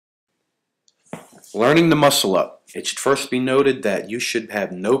Learning to muscle up. It should first be noted that you should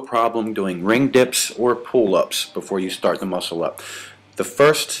have no problem doing ring dips or pull-ups before you start to muscle up. The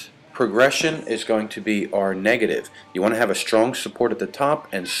first progression is going to be our negative. You want to have a strong support at the top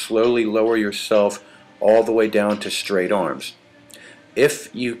and slowly lower yourself all the way down to straight arms.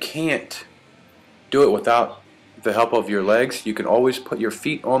 If you can't do it without the help of your legs, you can always put your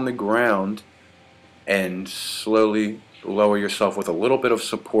feet on the ground and slowly lower yourself with a little bit of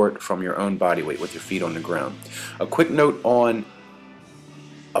support from your own body weight with your feet on the ground. A quick note on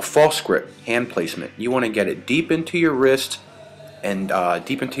a false grip hand placement. You want to get it deep into your wrist and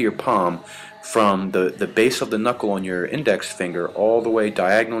deep into your palm from the base of the knuckle on your index finger all the way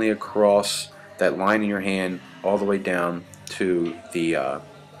diagonally across that line in your hand all the way down to the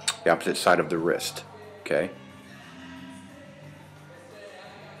opposite side of the wrist. Okay?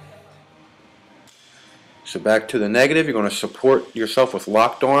 So back to the negative, you're going to support yourself with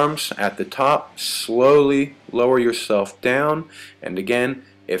locked arms at the top, slowly lower yourself down, and again,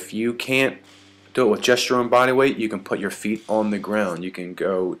 if you can't do it with just your own body weight, you can put your feet on the ground. You can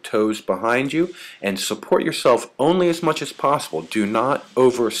go toes behind you and support yourself only as much as possible. Do not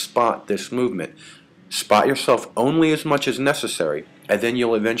over spot this movement. Spot yourself only as much as necessary, and then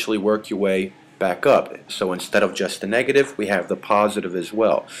you'll eventually work your way back up. So instead of just the negative, we have the positive as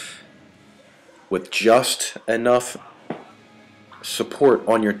well. With just enough support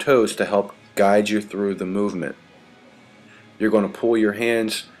on your toes to help guide you through the movement. You're going to pull your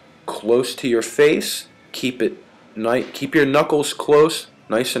hands close to your face. Keep your knuckles close,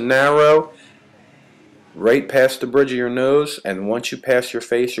 nice and narrow, right past the bridge of your nose, and once you pass your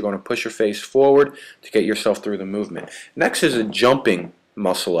face, you're going to push your face forward to get yourself through the movement. Next is a jumping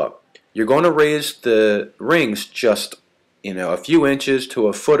muscle up. You're going to raise the rings just a few inches to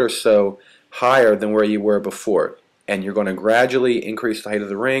a foot or so higher than where you were before, and you're going to gradually increase the height of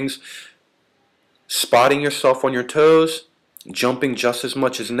the rings, spotting yourself on your toes, jumping just as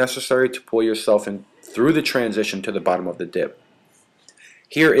much as necessary to pull yourself in through the transition to the bottom of the dip.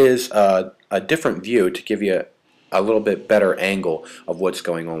 Here is a different view to give you a little bit better angle of what's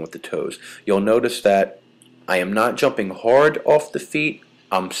going on with the toes. You'll notice that I am not jumping hard off the feet.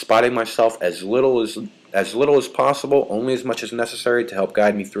 I'm spotting myself as little as possible, only as much as necessary to help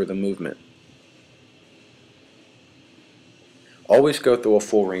guide me through the movement. Always go through a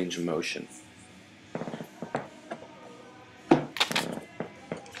full range of motion.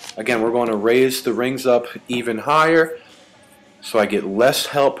 Again, we're going to raise the rings up even higher so I get less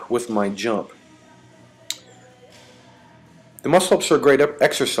help with my jump. The muscle ups are a great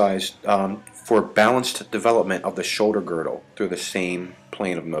exercise for balanced development of the shoulder girdle through the same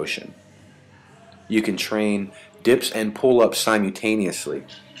plane of motion. You can train dips and pull-ups simultaneously.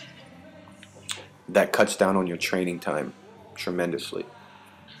 That cuts down on your training time tremendously.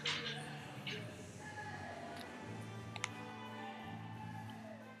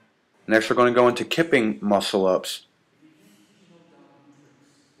 Next, we're going to go into kipping muscle ups.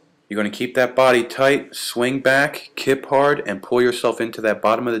 You're going to keep that body tight, swing back, kip hard, and pull yourself into that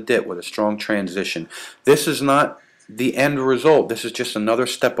bottom of the dip with a strong transition. This is not the end result. This is just another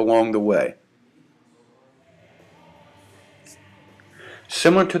step along the way.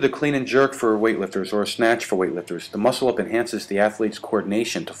 Similar to the clean and jerk for weightlifters or a snatch for weightlifters, the muscle up enhances the athlete's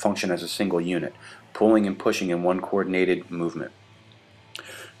coordination to function as a single unit, pulling and pushing in one coordinated movement.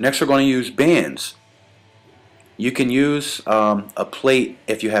 Next, we're going to use bands. You can use a plate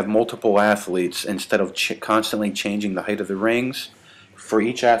if you have multiple athletes. Instead of constantly changing the height of the rings for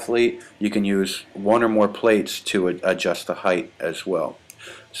each athlete, you can use one or more plates to adjust the height as well.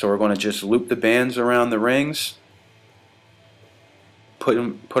 So we're going to just loop the bands around the rings, put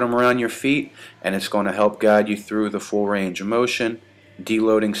them around your feet, and it's going to help guide you through the full range of motion,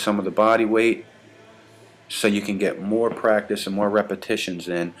 deloading some of the body weight so you can get more practice and more repetitions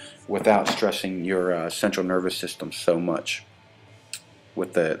in without stressing your central nervous system so much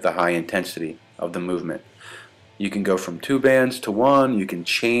with the high intensity of the movement. You can go from 2 bands to 1. You can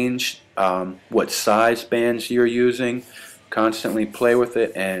change what size bands you're using, constantly play with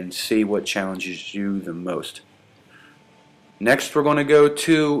it and see what challenges you the most. Next, we're going to go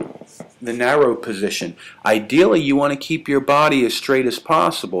to the narrow position. Ideally, you want to keep your body as straight as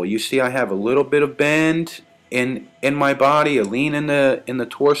possible. You see I have a little bit of bend in my body, a lean in the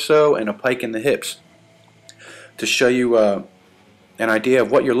torso, and a pike in the hips. To show you an idea of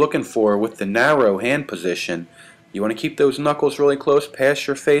what you're looking for with the narrow hand position, you want to keep those knuckles really close past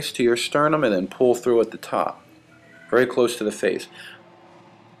your face to your sternum and then pull through at the top, very close to the face.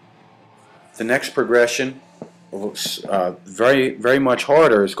 The next progression, very much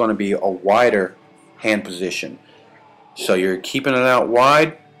harder, is going to be a wider hand position. So you're keeping it out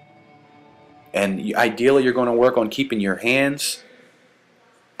wide, And ideally you're going to work on keeping your hands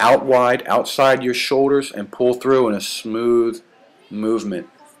out wide, outside your shoulders, and pull through in a smooth movement.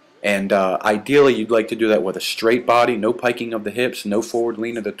 And ideally you'd like to do that with a straight body, no piking of the hips, no forward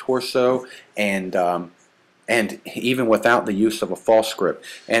lean of the torso, and even without the use of a false grip.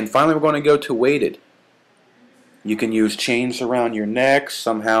 And finally we're going to go to weighted. You can use chains around your neck,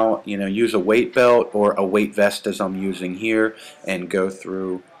 somehow use a weight belt or a weight vest as I'm using here, and go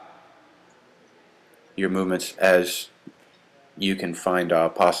through your movements as you can find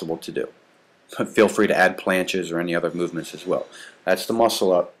possible to do. Feel free to add planches or any other movements as well. That's the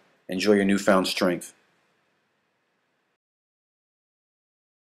Muscle Up. Enjoy your newfound strength.